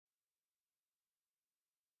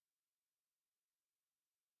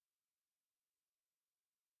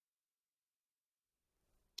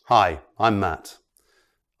Hi, I'm Matt.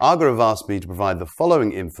 AGA have asked me to provide the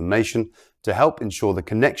following information to help ensure the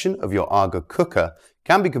connection of your AGA cooker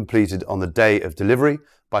can be completed on the day of delivery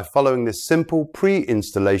by following this simple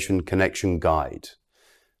pre-installation connection guide.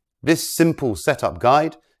 This simple setup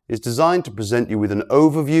guide is designed to present you with an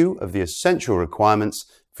overview of the essential requirements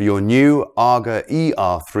for your new AGA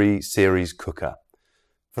eR3 series cooker.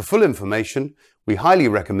 For full information, we highly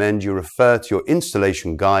recommend you refer to your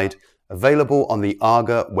installation guide available on the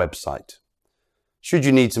AGA website. Should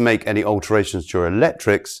you need to make any alterations to your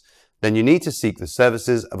electrics, then you need to seek the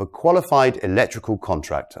services of a qualified electrical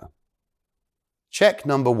contractor. Check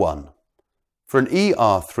number 1. For an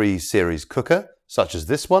eR3 series cooker, such as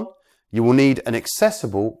this one, you will need an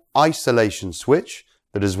accessible isolation switch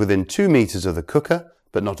that is within 2 meters of the cooker,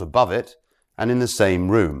 but not above it, and in the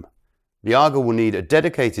same room. The AGA will need a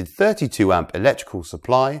dedicated 32 amp electrical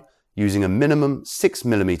supply using a minimum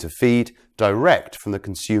 6mm feed direct from the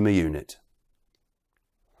consumer unit.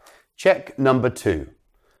 Check number 2.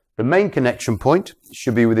 The main connection point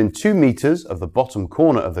should be within 2 meters of the bottom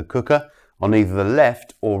corner of the cooker on either the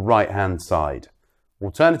left or right hand side.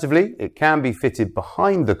 Alternatively, it can be fitted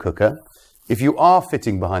behind the cooker. If you are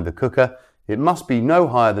fitting behind the cooker, it must be no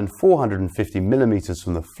higher than 450mm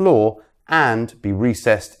from the floor and be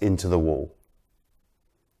recessed into the wall.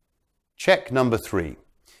 Check number 3.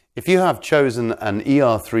 If you have chosen an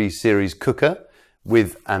eR3 series cooker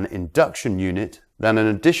with an induction unit, then an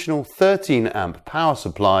additional 13 amp power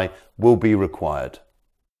supply will be required.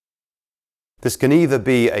 This can either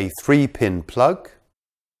be a 3-pin plug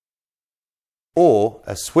or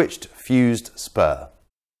a switched fused spur.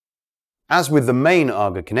 As with the main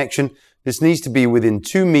AGA connection, this needs to be within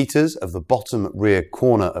 2 meters of the bottom rear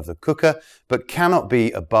corner of the cooker, but cannot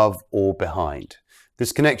be above or behind.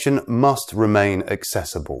 This connection must remain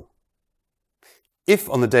accessible. If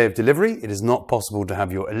on the day of delivery it is not possible to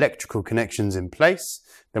have your electrical connections in place,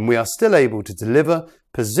 then we are still able to deliver,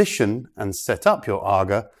 position and set up your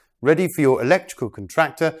AGA ready for your electrical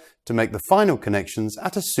contractor to make the final connections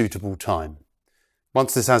at a suitable time.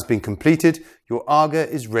 Once this has been completed, your AGA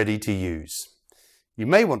is ready to use. You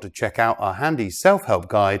may want to check out our handy self-help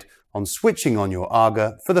guide on switching on your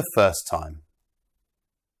AGA for the first time.